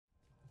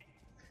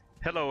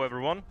Hello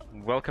everyone,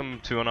 welcome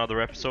to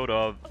another episode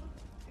of...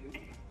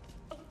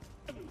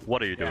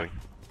 What are you doing?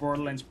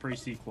 Borderlands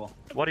Pre-sequel.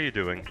 What are you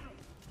doing?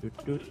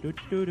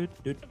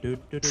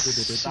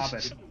 Stop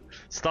it.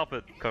 Stop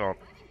it, come on.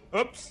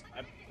 Oops!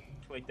 I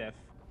clicked F.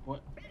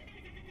 What?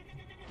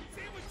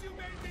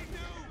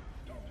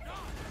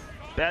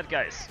 Bad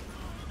guys.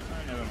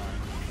 Oh, never mind.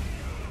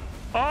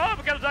 Oh,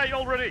 I'm gonna die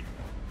already!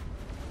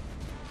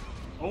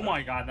 Oh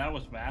my god, that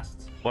was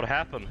fast. What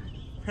happened?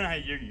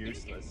 You're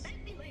useless.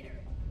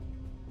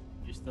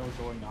 You still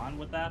going on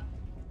with that?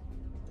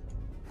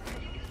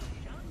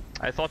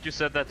 I thought you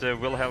said that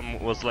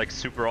Wilhelm was like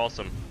super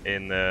awesome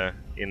in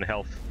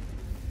health.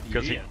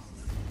 Because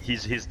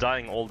he's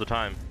dying all the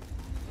time.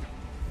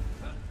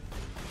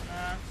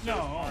 No,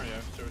 Mario.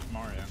 So is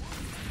Mario.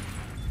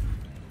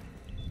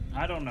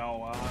 I don't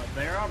know.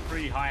 They're on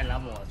pretty high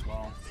level as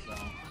well, so...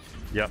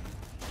 Yep.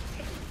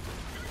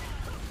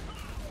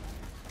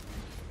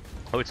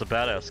 Oh, it's a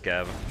badass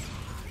scab.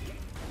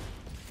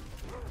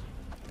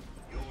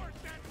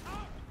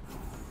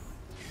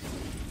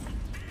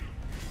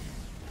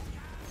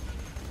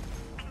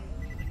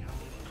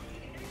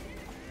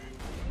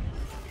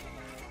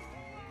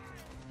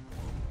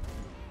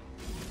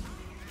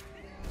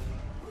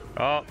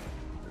 Oh,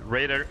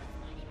 Raider.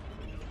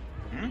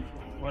 Hmm?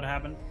 What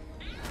happened?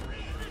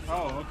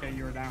 Oh, okay,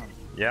 you were down.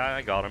 Yeah,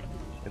 I got him.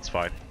 It's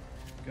fine.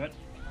 Good.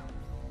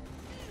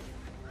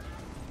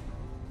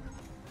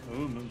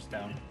 Ooh,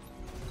 moonstone.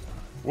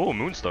 Whoa,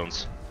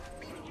 moonstones.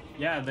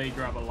 Yeah, they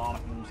drop a lot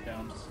of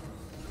moonstones.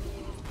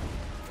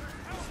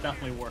 It's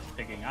definitely worth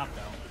picking up,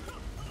 though.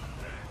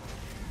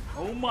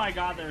 Oh my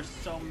god, there's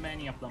so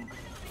many of them.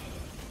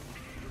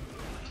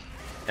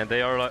 And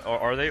they are like,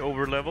 are they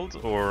over leveled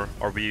or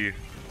are we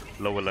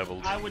lower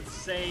leveled? I would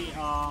say,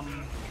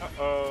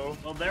 Uh-oh.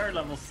 well, they're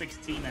level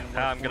 16 and we're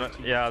I'm gonna,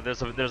 14. yeah,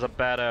 there's a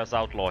badass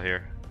outlaw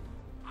here.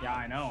 Yeah,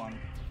 I know.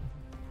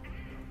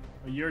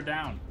 Well, you're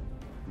down.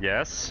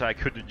 Yes, I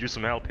could use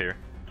some help here.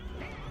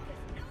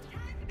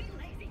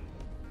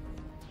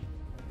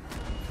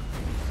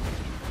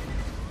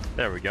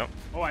 There we go.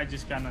 Oh, I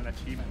just got an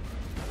achievement.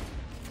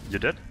 You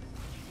did?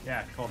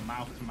 Yeah, called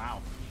mouth to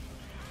mouth.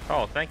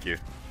 Oh, thank you.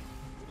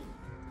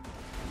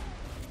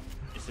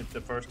 Is it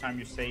the first time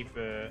you save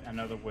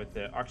another with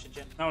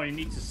oxygen? No, you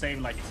need to save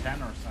like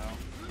 10 or so.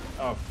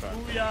 Oh, fuck.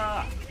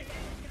 Booyah!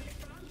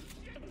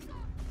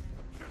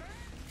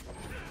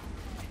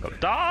 Oh,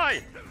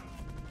 die!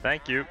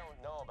 Thank you. I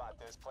don't know about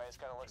this place.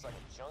 Kind of looks like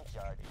a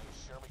junkyard. Are you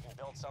sure we can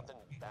build something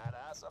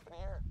badass up in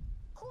here?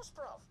 Of course,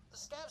 bruv. The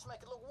scabs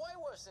make it look way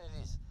worse than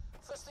it is.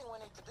 First thing we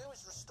need to do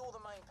is restore the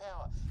main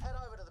power. Head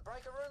over to the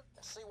breaker room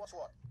and see what's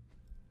what.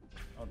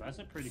 Oh, that's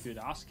a pretty good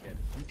OS kit.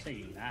 I'm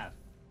taking that.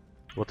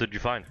 What did you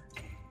find?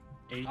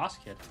 A OS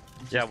kit.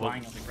 It's Yeah, just well-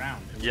 lying on the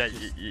ground. It was Yeah,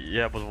 just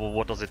yeah, but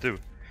what does it do?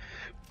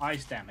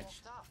 ice damage.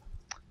 Stop.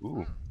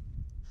 Ooh.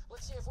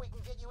 Let's see if we can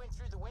get you in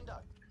through the window.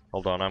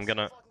 Hold on, I'm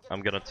gonna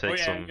take Oh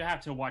yeah, some. you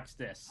have to watch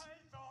this.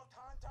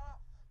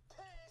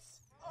 Piss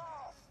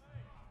off!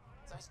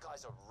 Those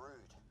guys are rude.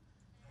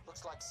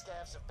 Looks like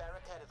scabs have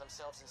barricaded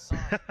themselves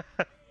inside.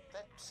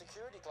 That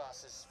security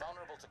glass is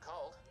vulnerable to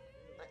cold.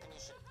 Reckon you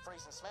should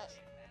freeze and smash.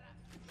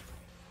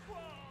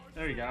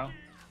 There you go.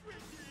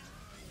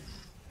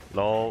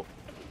 Lol.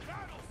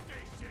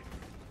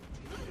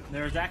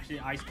 There's actually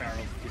ice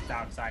barrels just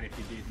outside if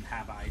you didn't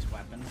have ice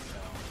weapons, so...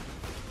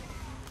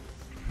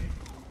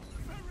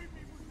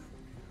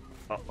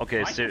 Oh, okay,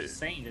 Like I so was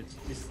saying, it's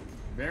just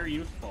very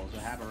useful to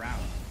have around.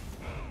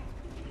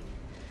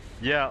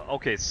 yeah,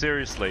 okay,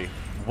 seriously,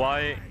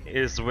 why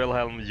is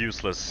Wilhelm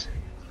useless?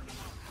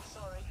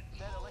 Sorry,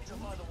 that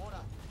electrify the water.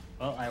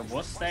 Well, I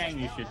was saying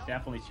you should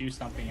definitely choose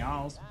something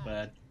else,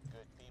 but...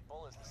 Good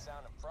people is the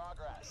sound of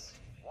progress.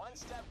 One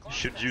step closer.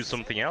 Should use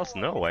something else?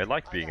 No, I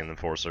like being an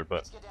enforcer, but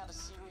Let's get down to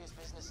serious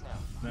business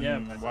now. Then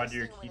Yeah, why do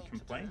you keep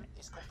complaining?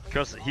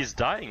 because he's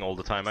dying all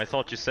the time. I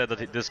thought you said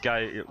that this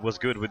guy was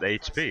good with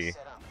HP.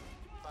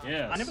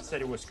 yes. I never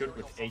said it was good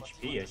with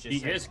HP. I just He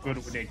said is good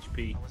with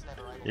HP.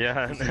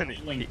 Yeah, and then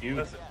Healing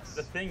dude.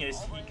 The thing is,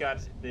 he got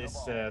this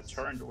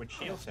turret which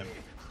heals him.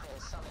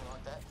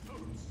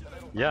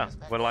 yeah.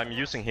 Well, I'm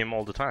using him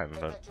all the time,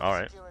 but all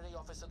right.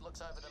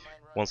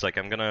 One sec,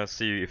 I'm gonna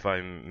see if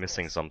I'm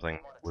missing something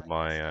with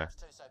my.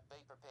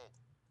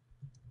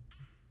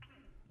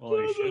 Well,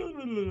 you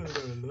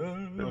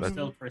should. There's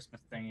still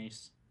Christmas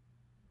thingies.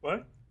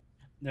 What?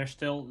 There's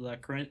still the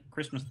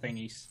Christmas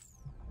thingies.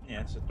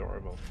 Yeah, it's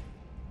adorable.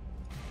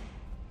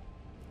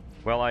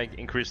 Well, I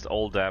increased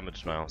all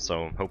damage now,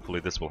 so hopefully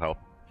this will help.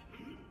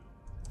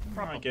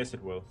 I guess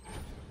it will.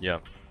 Yeah.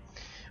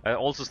 I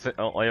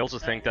also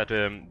think that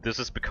this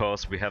is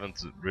because we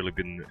haven't really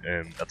been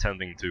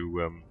attending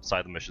to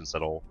side missions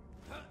at all.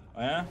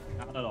 Oh, yeah?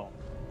 Not at all.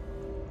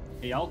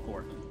 Hey,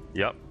 Alcor,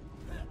 Yep.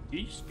 do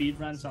you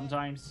speedrun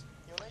sometimes?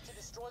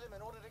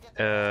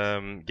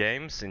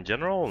 Games in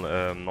general,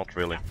 not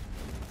really.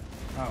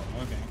 Oh,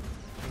 okay.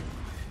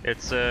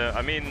 It's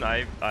I mean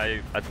I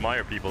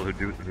admire people who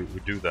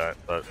do that,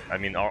 but I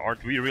mean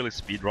aren't we really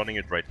speedrunning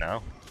it right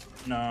now?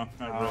 No,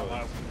 not really.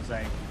 I would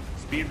say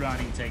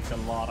Speedrunning takes a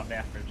lot of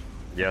effort.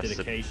 Yes.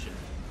 Dedication.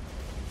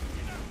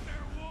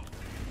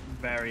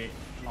 Very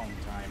long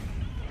time.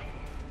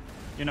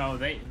 You know,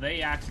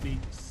 they actually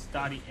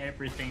study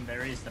everything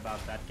there is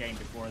about that game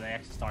before they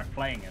actually start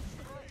playing it.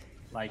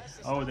 Like,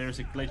 oh, there's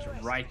a glitch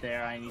right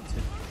there. I need to,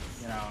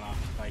 you know,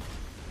 like,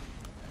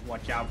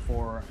 watch out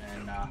for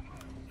and.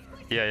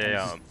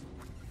 Yeah.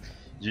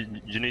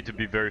 You need to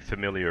be very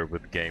familiar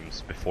with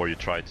games before you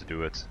try to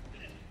do it.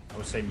 I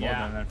would say more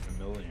than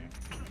unfamiliar.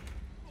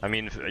 I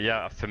mean,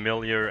 yeah,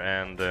 familiar,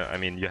 and I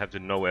mean, you have to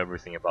know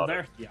everything about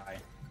it. Yeah.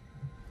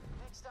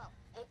 Next up,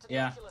 head to the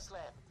Yeah. Oculus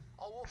lab.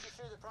 I'll walk you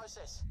through the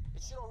process.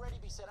 It should already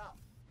be set up.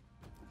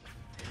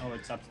 Oh,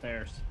 it's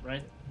upstairs,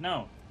 right?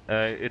 No.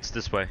 It's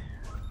this way.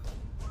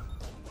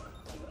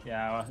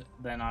 Yeah,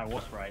 then I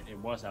was right. It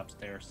was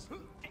upstairs.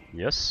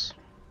 Yes.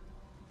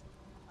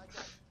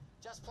 Okay,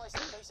 just place the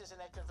pieces in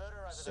that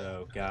converter over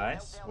So, there.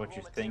 guys, Melt down what the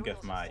you raw think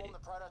of materials and my form the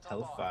prototype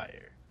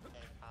Hellfire? An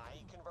eye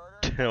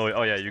converter?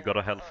 Oh yeah, you got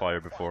a Hellfire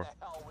before. Why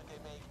the hell would they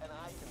make an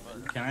eye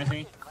converter? Can I see? I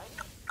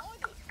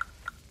did.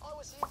 I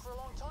was here for a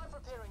long time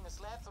preparing this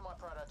lab for my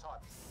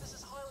prototype. This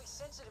is highly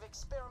sensitive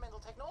experimental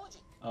technology.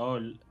 Oh,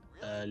 Really?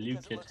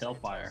 Luke Because it hit looks like a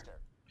Hellfire. toaster.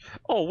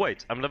 Oh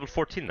wait, I'm level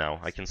 14 now.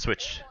 I can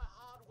switch. All my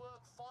hard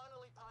work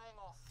finally paying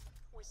off.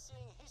 We're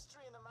seeing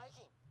history in the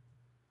making.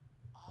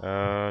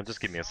 Just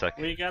give me a sec.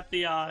 We got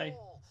the eye.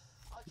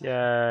 Okay,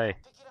 Yay.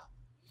 pick it up.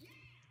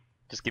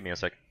 Just give me a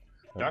sec.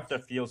 Doctor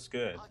feels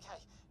good. Okay,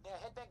 now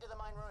head back to the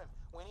main room.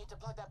 We need to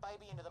plug that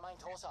baby into the main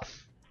torso.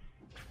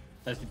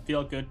 Does it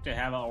feel good to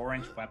have an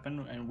orange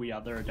weapon and we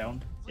other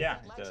don't? Yeah,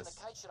 Latch it and does.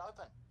 the cage should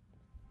open.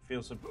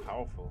 Feels so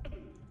powerful.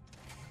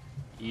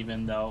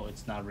 Even though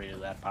it's not really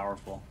that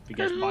powerful.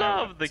 Because I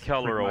love the bioweapons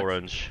color pretty much-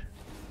 orange.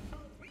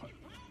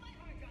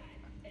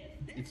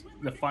 It's,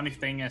 the funny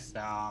thing is,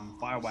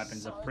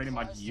 bioweapons are pretty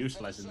much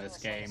useless in this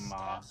game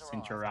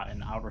since you're out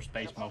in outer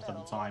space most of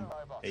the time.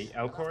 Hey,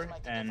 Alcor,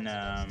 and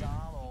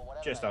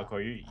just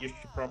Alcor, you should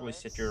probably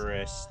set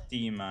your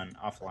Steam on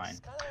offline.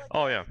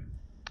 Oh yeah.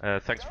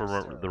 Thanks for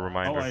the Oh,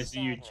 reminder. I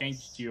see you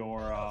changed your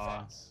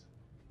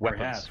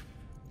Weapons. hat.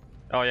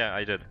 Oh yeah,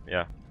 I did.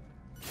 Yeah.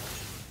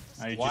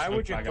 Now you Why just would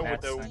look you like go a with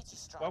hat the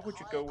stand. Why would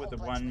you go with the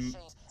one,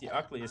 the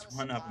ugliest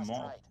one of them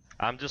all?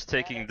 I'm just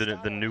taking the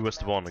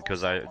newest one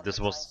because this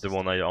was the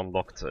one I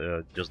unlocked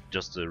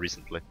just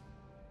recently.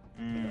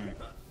 Kind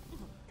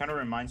of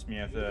reminds me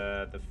of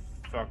the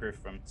fucker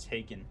from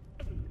Taken.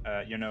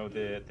 You know,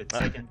 the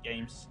Taken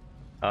games.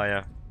 Oh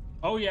yeah.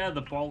 Oh yeah,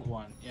 the bald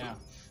one. Yeah.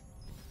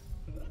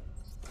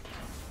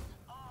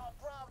 Oh,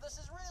 bruv, this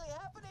is really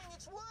happening.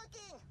 It's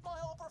working. My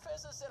old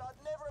professor said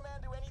I'd never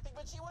amount to anything,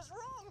 but she was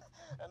wrong.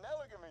 And now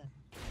look at me.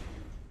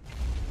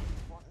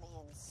 Want me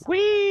inside?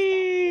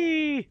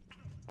 Whee!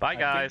 Bye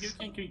guys.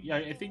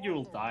 I think you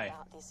will die.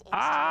 About this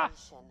Ah!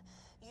 installation.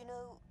 You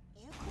know,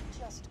 you could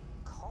just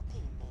copy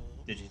me.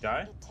 Did you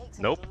die? It takes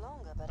a Nope. little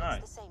longer, but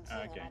Alright, it's the same thing,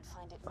 okay. and I'd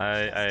find it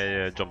I much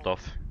less jumped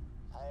terrifying.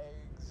 off.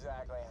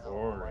 Exactly how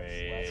Boring. much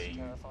less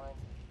terrifying.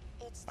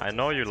 It's the I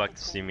know you difference like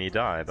to see between me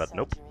die, but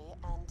nope. surgery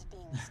and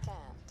being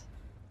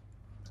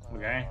scammed.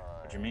 Okay.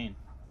 What do you mean?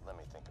 Let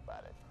me think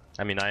about it.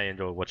 I mean, I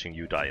enjoy watching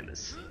you die in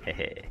this.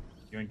 Hehe.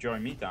 You enjoy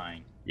me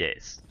dying?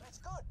 Yes. That's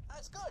good.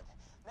 That's good.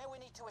 Now we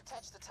need to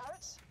attach the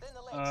turrets, then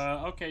the legs.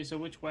 Okay, so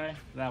which way?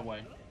 That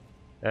way.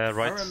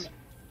 Right.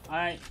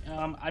 I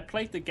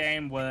played the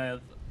game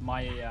with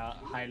my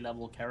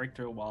high-level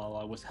character while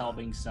I was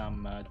helping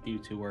some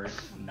dudes who were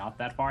not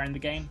that far in the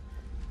game,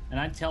 and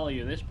I tell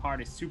you, this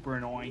part is super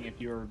annoying if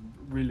you're a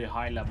really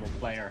high-level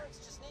player.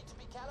 Turrets just need to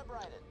be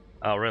calibrated.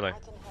 Oh really? I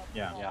can help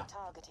Yeah. with Yeah. our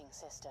targeting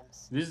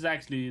systems. This is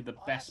actually the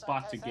best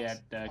spot to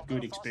get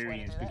good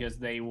experience because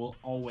they will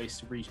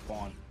always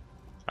respawn.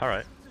 All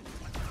right.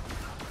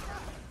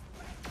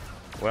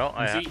 Well,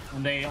 I You see,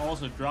 and they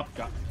also drop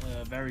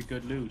very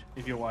good loot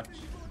if you watch.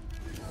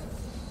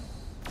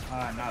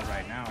 Not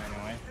right now,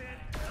 anyway.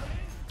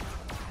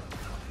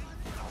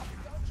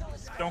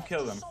 Don't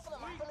kill them.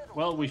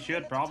 Well, we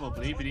should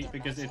probably,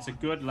 because it's a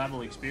good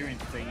level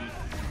experience thingy.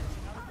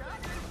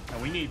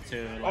 And we need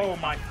to, like, Oh,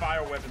 my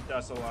fire weapon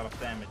does a lot of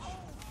damage.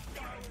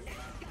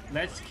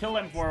 let's kill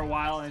him for a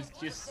while and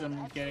just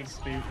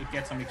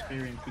get some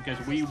experience because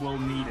we will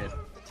need it.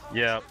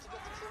 yeah.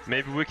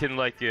 Maybe we can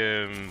like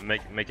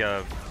make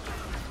a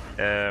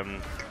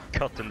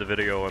cut in the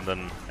video and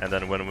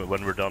then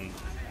when we're done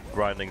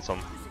grinding some.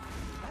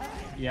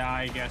 Yeah,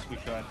 I guess we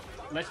could.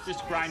 Let's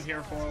just grind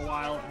here for a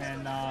while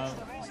and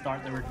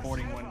start the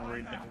recording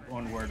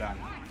when we're done.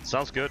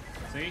 Sounds good.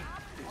 See?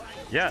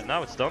 Yeah.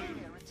 Now it's done.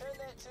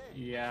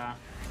 Yeah.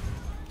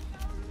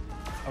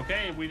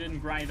 Okay, we didn't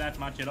grind that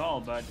much at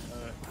all, but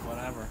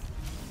whatever.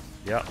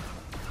 Yeah.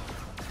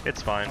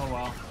 It's fine. Oh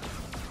well.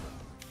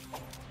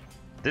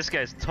 This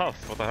guy's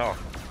tough. What the hell?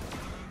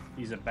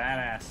 He's a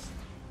badass.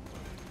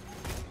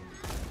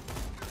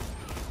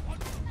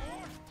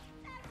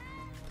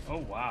 Oh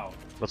wow.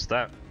 What's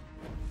that?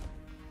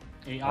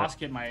 A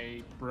Oscar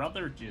my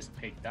brother just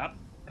picked up.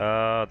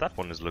 That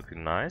one is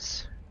looking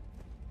nice.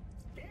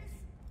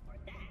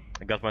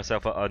 I got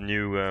myself a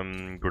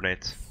new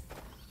grenade.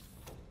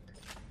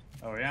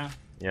 Oh yeah.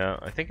 Yeah,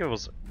 I think it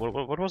was.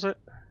 What was it?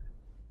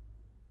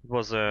 It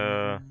was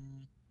yeah,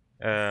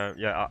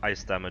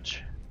 ice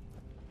damage.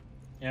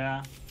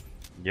 Yeah.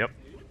 Yep.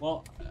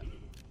 Well,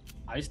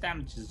 ice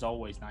damage is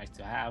always nice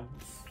to have.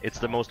 It's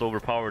the most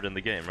overpowered in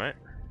the game, right?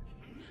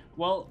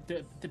 Well,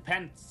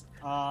 depends.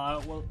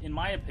 Well, in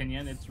my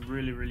opinion, it's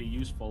really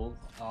useful.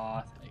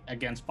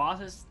 Against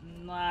bosses,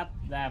 not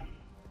that.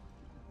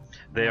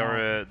 They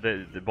are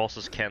the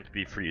bosses can't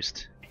be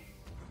freezed.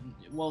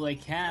 Well, they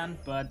can,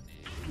 but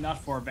not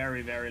for a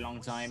very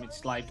long time.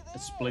 It's like a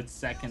split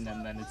second,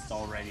 and then it's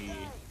already.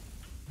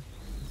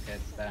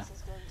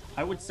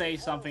 I would say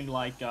something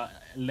like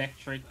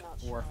electric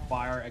or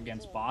fire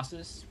against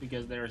bosses,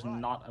 because there's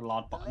not a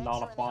lot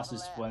of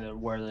bosses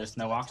where there's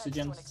no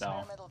oxygen.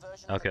 So.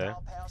 Okay.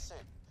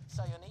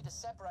 So you'll need to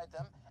separate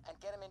them and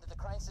get them into the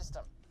crane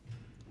system.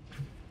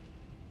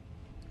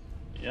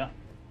 Yeah,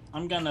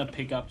 I'm gonna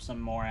pick up some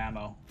more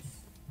ammo.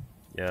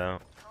 Yeah.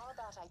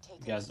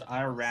 Because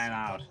I ran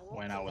out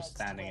when I was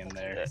standing in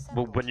there.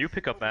 Well, when you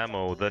pick up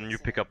ammo, then you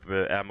pick up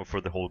ammo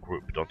for the whole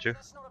group, don't you?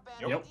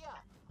 Yep.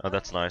 Oh,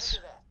 that's nice.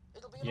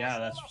 Yeah,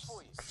 that's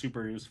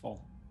super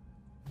useful.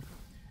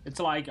 It's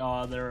like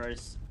there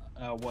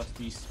was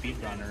these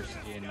speedrunners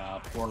in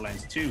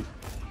Borderlands 2,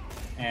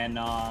 and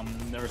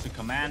there was a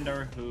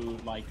commander who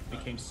like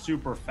became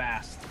super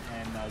fast,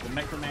 and the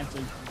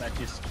necromancer that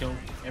just killed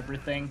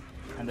everything,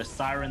 and the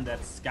siren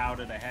that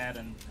scouted ahead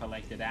and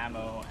collected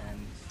ammo and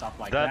stuff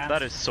like that.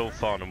 That is so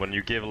fun when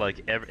you give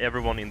like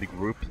everyone in the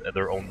group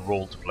their own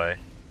role to play.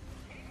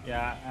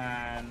 Yeah,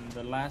 and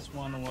the last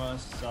one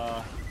was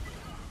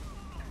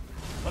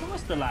what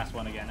was the last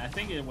one again? I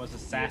think it was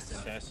Assassin.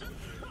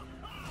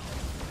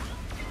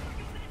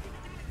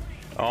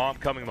 Oh, I'm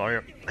coming,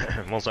 Mario.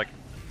 1 sec.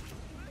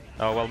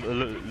 Oh well,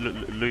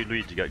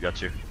 Luigi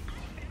got you.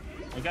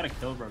 I got a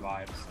kill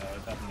revive, so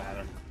it doesn't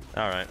matter.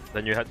 Alright,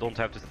 then you don't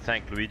have to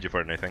thank Luigi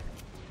for anything.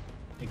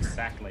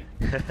 Exactly.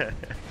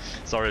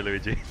 Sorry,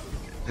 Luigi.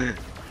 I'm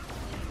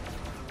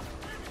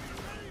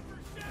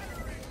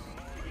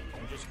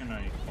just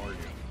gonna ignore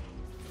you.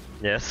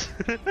 Yes.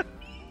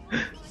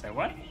 Say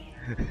what?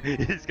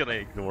 He's gonna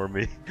ignore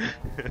me.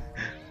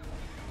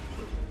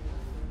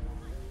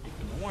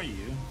 Ignore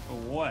you? For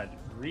what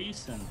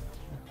reason?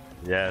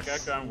 Yes.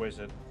 Got gun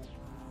wizard.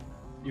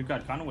 You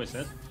got gun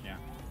wizard? Yeah.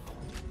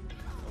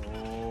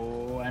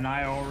 Oh, and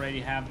I already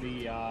have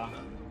the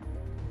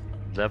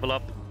Level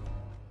up.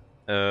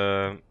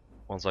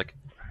 1 sec.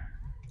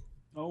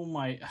 oh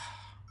my.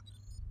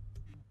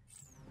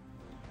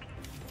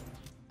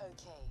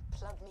 Okay,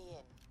 plug me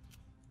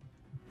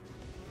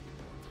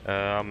in.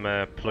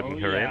 I'm plugging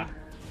her yeah. in.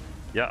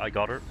 Yeah, I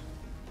got her.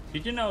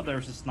 Did you know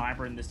there's a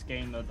sniper in this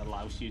game that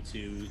allows you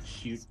to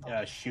shoot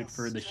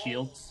through the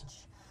shields?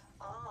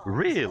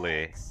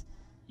 Really?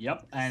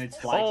 Yep, and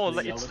it's like Oh,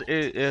 the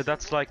it's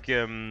that's like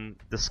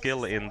the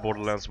skill in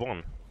Borderlands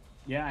 1.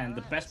 yeah, and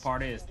the best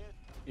part is,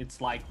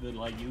 it's like the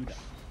Layuda.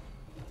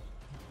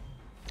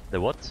 The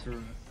what?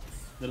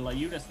 The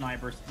Layuda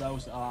snipers,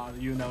 those are,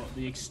 you know,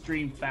 the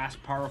extreme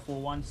fast,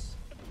 powerful ones.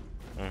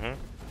 Mhm.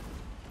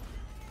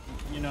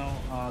 You know,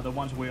 the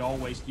ones we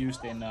always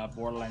used in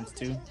Borderlands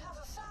 2.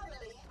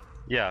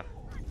 Yeah.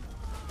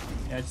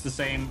 Yeah, it's the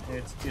same.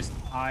 It's just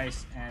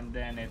ice, and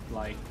then it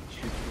like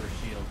shoots for a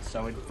shield,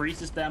 so it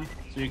freezes them,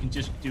 so you can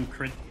just do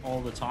crit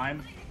all the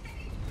time.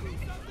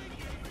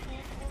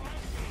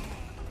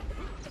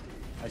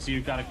 I see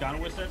you got a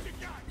gun wizard.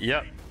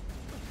 Yep.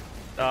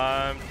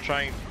 I'm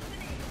trying.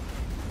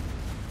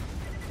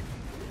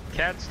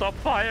 Can't stop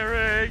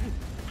firing.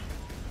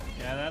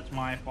 Yeah, that's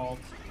my fault.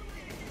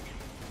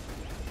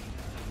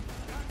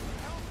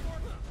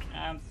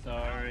 I'm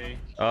sorry.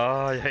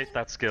 Oh, I hate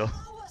that skill.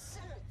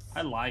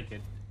 I like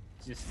it,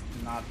 just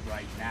not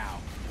right now.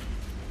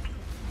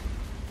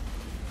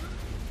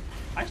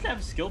 I actually have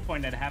a skill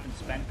point that I haven't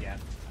spent yet.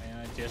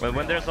 I just Well,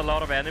 when there's a realized.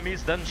 lot of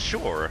enemies, then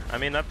sure. I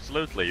mean,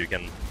 absolutely, you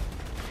can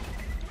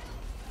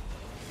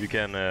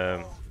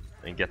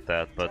get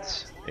that,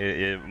 but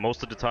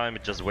most of the time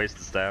it just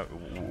wastes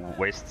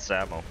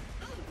ammo.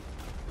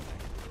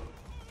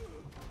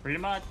 Pretty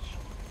much.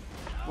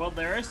 Well,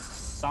 there is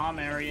some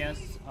areas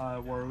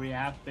where we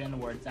have been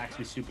where it's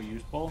actually super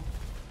useful.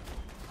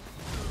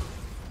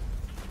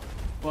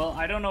 Well,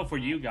 I don't know for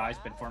you guys,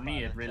 but for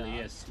me it really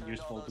is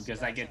useful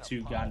because I get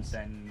 2 guns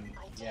and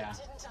yeah.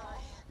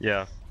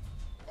 Yeah.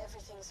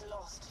 Everything's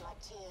lost like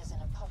tears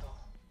in a puddle.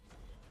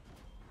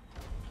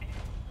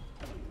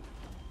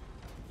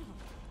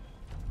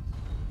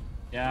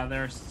 Yeah,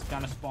 there's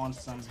gonna spawn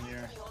some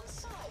here. On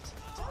site.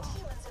 Don't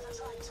humans ever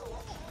try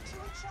talking to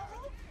each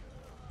other?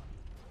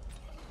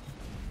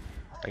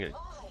 Okay.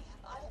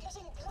 I'm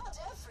getting blood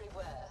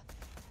everywhere.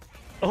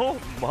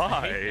 Oh I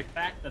my! hate the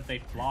fact that they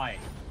fly.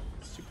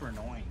 It's super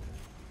annoying.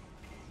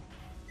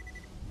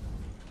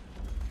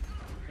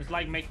 It's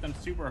like make them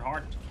super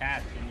hard to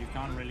catch, and you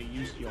can't really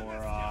use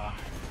your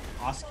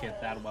OS kit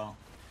that well.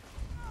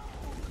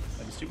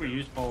 But it's super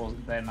useful.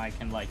 Then I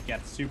can like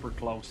get super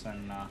close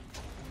and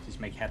just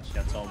make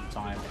headshots all the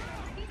time.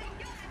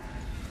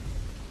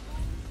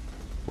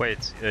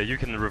 Wait, you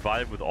can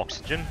revive with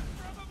oxygen?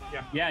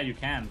 Yeah. Yeah, you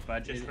can,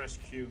 but Just press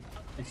Q.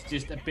 it's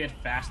just a bit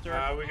faster.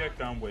 We got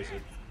gun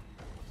wizard.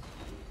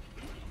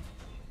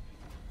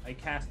 I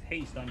cast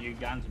haste on your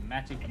gun's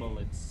magic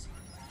bullets.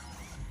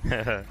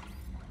 Okay,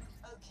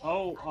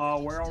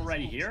 Oh, we're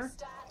already here?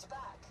 Stand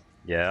back.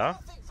 Yeah.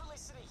 Perfect,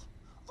 Felicity.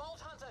 Vault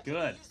Hunter, can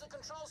Good. you use the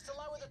controls to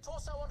lower the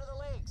torso onto the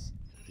legs?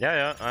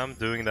 Yeah, I'm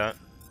doing that.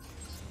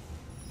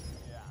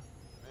 Yeah,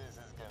 this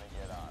is gonna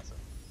get awesome.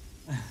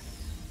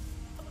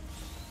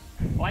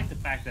 I like the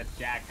fact that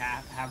Jack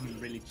haven't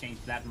really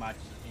changed that much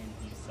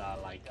in his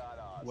like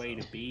way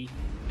to be.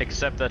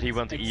 Except that he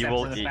went Except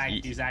evil. for the fact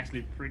he's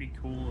actually pretty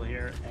cool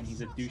here, and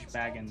he's a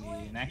douchebag in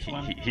the next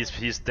one.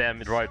 He's damn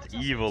right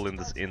evil in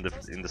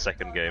the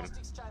second game.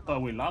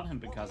 But we love him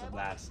because of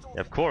that.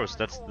 Of course,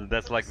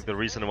 that's like the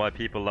reason why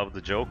people love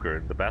the Joker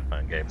in the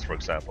Batman games, for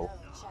example.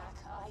 Jack,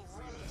 I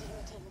really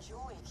didn't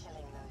enjoy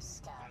killing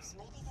those scabs.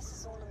 Maybe this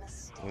is all a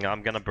mistake.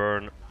 I'm gonna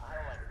burn. I don't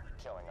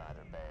like killing either,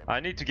 babe. I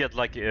need to get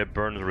like a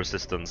burn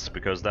resistance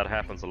because that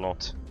happens a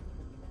lot.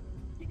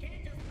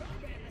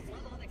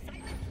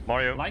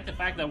 Mario. I like the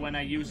fact that when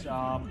I use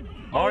Mario.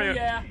 oh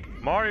yeah,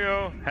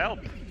 Mario, help!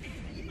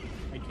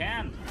 I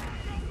can.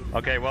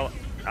 Okay, well,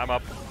 I'm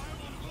up.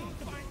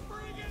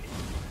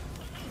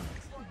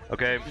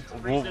 Okay,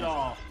 Freeze it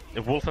all.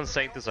 Wolf and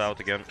Saint is out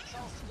again.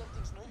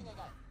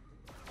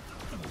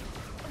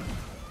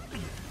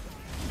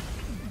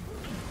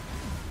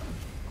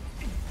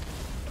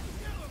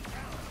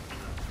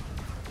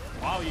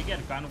 Wow, you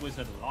get gun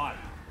wizard a lot.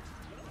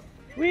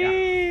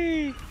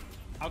 Whee!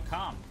 How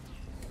come?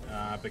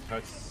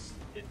 Because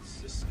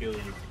it's a skill you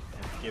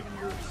have given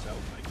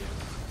yourself, I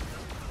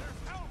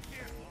guess.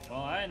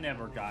 Well, I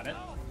never got it.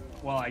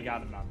 Well, I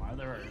got it on my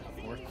other,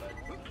 of course,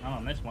 but not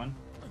on this one.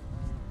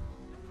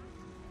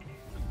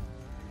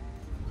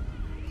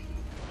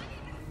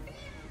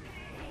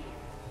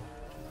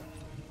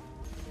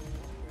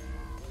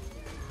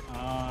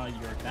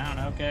 You're down.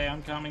 Okay,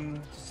 I'm coming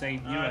to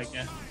save you, I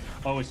guess.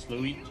 Oh, it's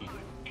Luigi.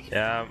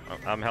 Yeah,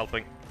 I'm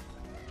helping.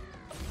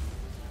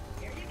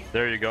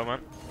 There you go,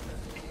 man.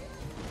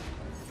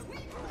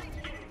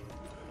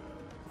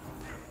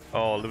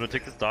 Oh,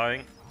 Lunatic is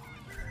dying.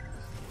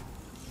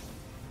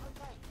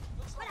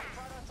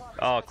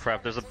 Oh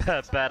crap, there's a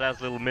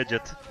badass little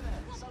midget.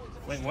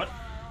 Wait, what?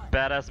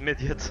 Badass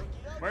midget.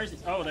 Where is he?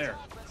 Oh, there.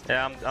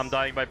 Yeah, I'm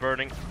dying by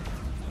burning.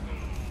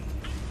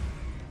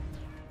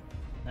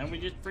 Then we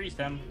just freeze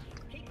them.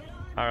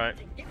 Alright.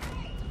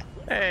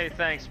 Hey,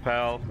 thanks,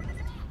 pal.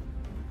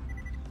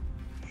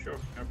 Sure,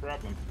 no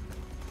problem.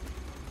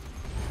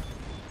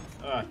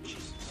 Ah,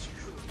 Jesus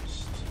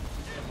Christ.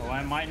 Oh,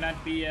 I might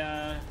not be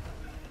a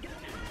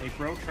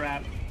bro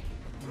trap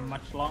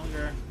much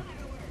longer.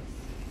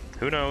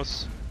 Who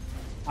knows?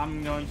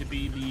 I'm going to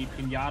be the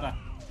pinata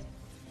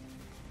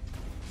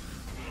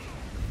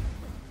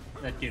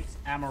that gives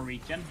ammo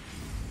regen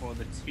for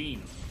the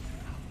team.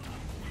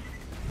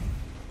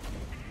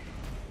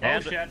 Oh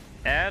shit.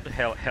 And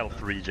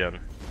health regen.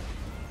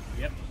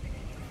 Yep.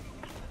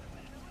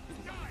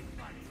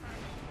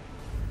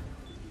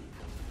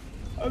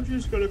 I'm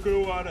just gonna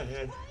go on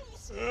ahead.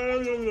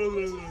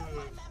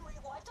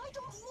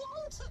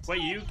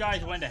 Wait, you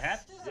guys went ahead?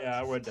 Yeah,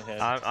 I went ahead.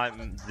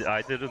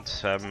 I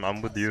didn't.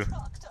 I'm with you.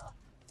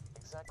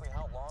 Exactly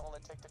how long will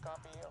it take to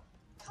copy you?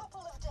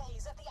 Couple of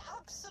days at the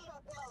absolute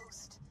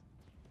most.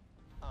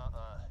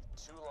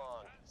 Too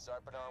long.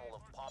 Zarpedon will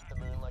have popped the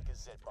moon like a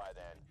zit by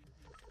then.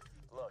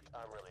 Look,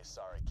 I'm really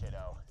sorry,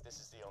 kiddo. This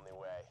is the only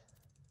way.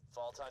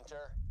 Vault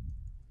Hunter,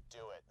 do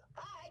it.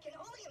 I can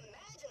only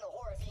imagine the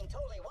horror of being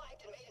totally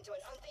wiped and made into an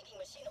unthinking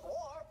machine of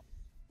war.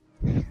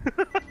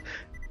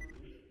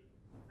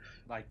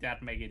 Like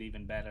that make it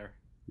even better.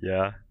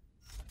 Yeah.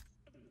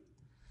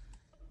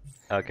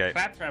 Okay.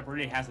 Claptrap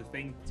really has a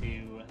thing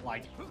to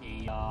like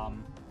a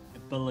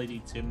ability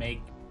to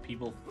make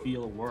people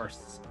feel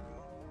worse.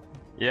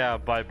 Yeah,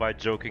 by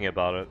joking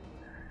about it.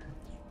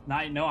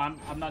 No, I'm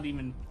not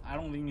even. I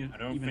don't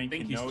even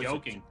think he's knows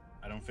joking.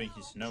 I don't think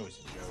he knows it's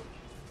a joke.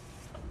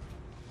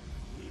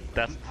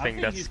 That's the I thing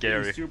think that's he's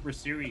scary. being super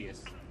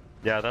serious.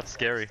 Yeah, that's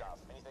scary. Stuff.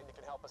 Anything that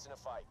can help us in a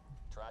fight.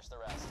 Trash the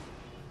rest.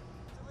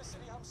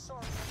 Felicity, I'm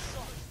sorry.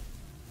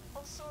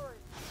 I'm sorry.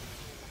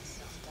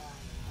 Myself die.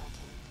 I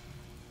can.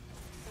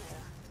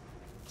 There.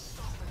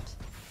 Stop it.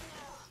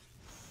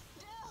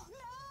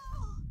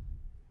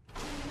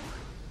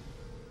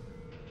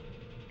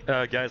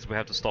 No. Guys, we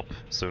have to stop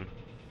soon.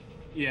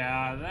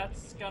 Yeah,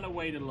 that's gonna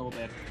wait a little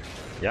bit.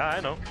 Yeah, I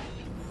know.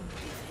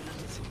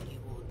 That's what you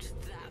want.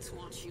 That's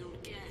what you'll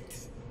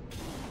get.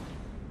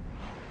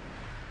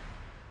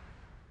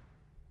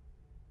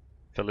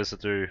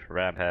 Felicity,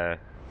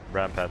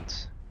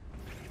 Rampant.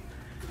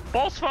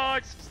 Boss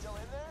fight! Still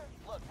in there?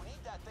 Look, we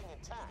need that thing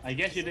intact. I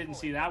guess you didn't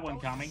see that one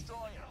Don't coming.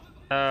 destroy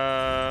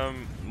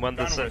him. When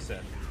the Gun wizard.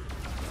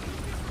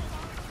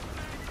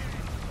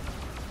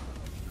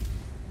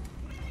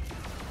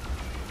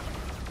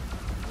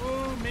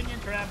 Ooh, minion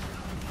trap.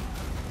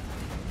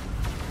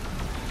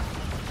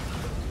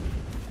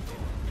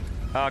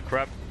 Ah,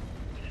 crap.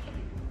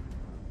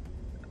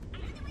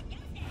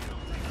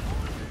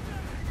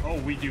 Oh,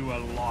 we do a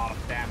lot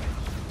of damage.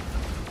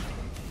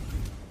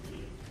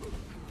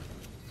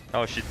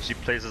 Oh, she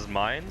places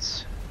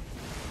mines?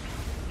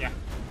 Yeah.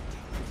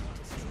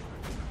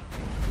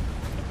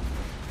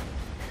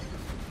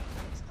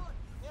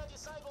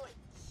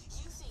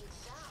 You think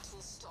that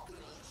will stop me?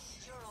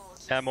 You're all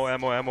just Ammo,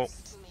 ammo, ammo. to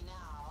me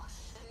now.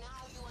 And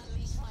now you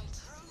unleash my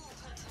true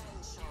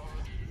potential.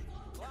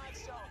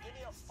 Gladstone, give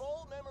me a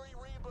full memory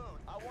reboot.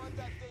 I want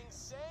that thing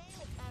sane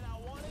and I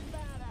want it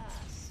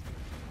badass.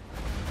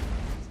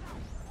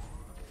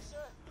 Sir,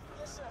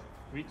 yes sir.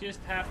 We just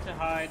have to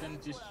hide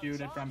and just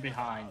shoot it from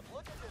behind.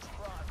 Look at this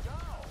broad go.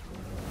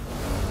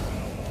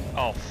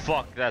 Oh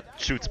fuck, that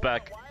shoots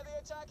back. Why are they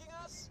attacking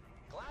us?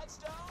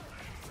 Gladstone?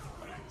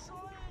 Troy? The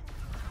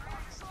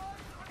CIA spotted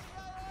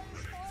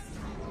me.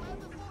 You have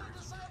to fully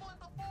disable it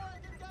before I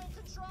can gain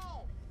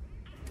control.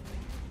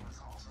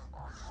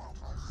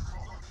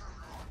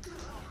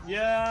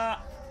 Yeah.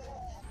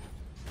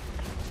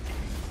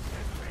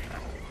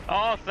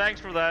 Oh, thanks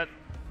for that.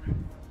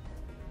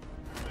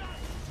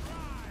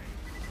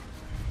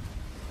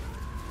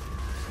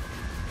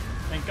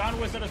 And Gun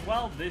Wizard as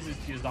well. This is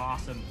just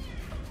awesome.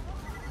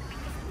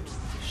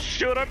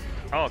 Shoot him!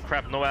 Oh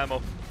crap, no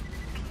ammo.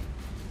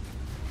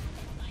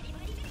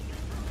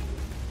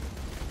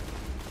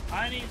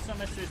 I need some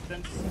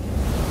assistance.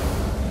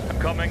 I'm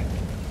coming.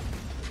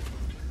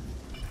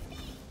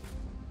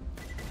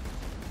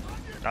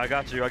 I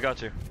got you, I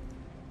got you.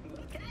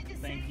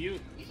 Thank you.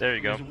 There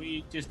you go. Because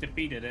we just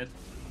defeated it.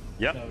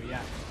 Yep. So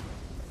yeah.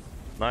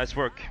 Nice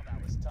work.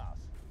 That was tough.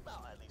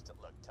 Well, at least it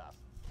looked tough.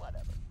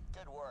 Whatever.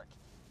 Good work.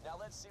 Now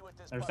let's see what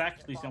this There's button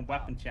actually can some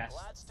pop weapon out. chests.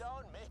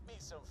 Gladstone, make me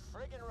some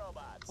friggin'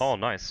 robots. Oh,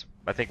 nice.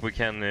 I think we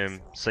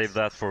can save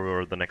that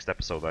for the next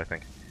episode, I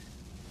think.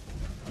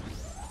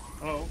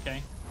 Oh,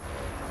 okay.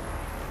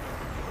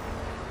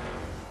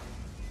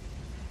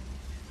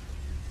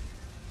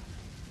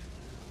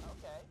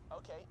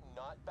 Okay,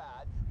 not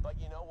bad. But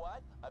you know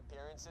what?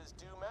 Appearances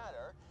do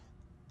matter.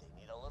 They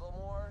need a little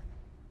more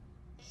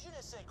je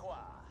ne sais quoi.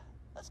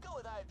 Let's go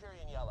with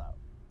Hyperion Yellow.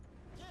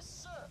 Yes,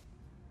 sir.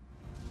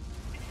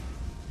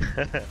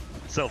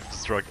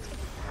 Self-destruct.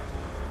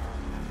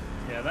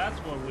 Yeah, that's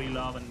what we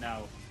love and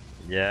know.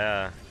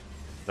 Yeah.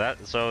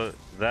 So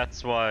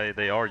that's why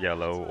they are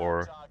yellow, That's what or...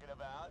 I'm talking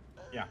about.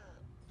 Yeah.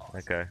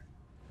 Okay.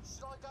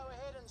 Should I go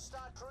ahead and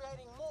start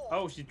creating more?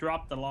 Oh, she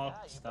dropped a lot Yeah,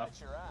 of you stuff. bet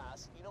your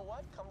ass. You know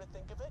what? Come to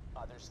think of it,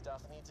 other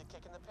stuff needs a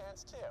kick in the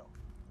pants too.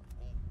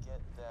 Let me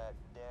get that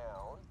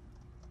down.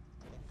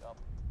 Pick up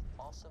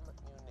awesome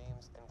new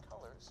names and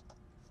colors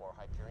for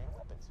Hyperion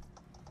weapons.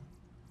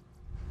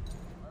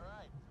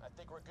 Alright, I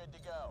think we're good to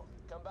go.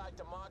 Come back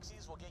to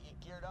Moxie's, we'll get you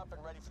geared up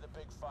and ready for the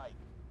big fight.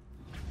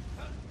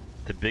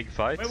 The big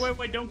fight?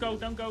 Wait, don't go,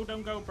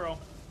 bro.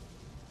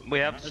 We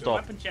have to There's a stop.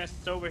 weapon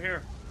chest over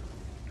here.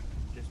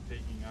 Just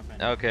picking up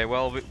and... Okay,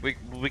 well,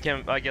 we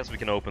can... I guess we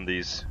can open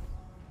these.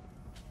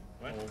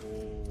 What?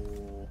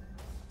 Oh.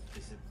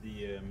 Is it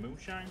the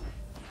moonshine?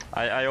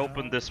 I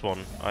opened this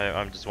one.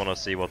 I just want to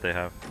see what they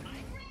have.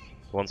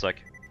 One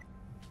sec.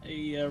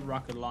 A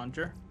rocket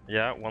launcher.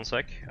 Yeah, one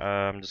sec.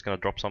 I'm just gonna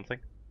drop something.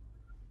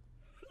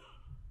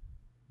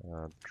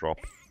 Drop.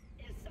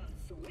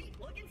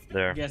 I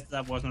There. guess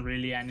that wasn't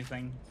really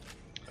anything.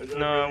 I don't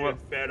No, really well- a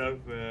fan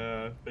of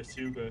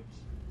bazookas.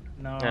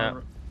 No,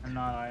 Yeah. I'm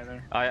not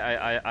either.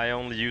 I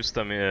only use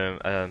them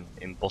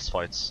in boss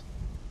fights.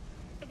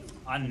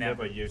 I Never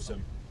never. use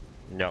them.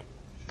 Yeah.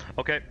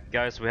 Okay,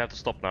 guys, we have to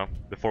stop now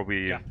before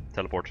we Yeah.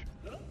 teleport.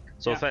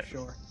 So Yeah,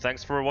 sure.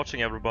 thanks for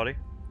watching, everybody,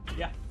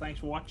 Yeah, thanks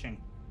for watching.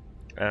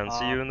 and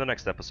see you in the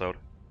next episode.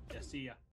 Yeah, see ya.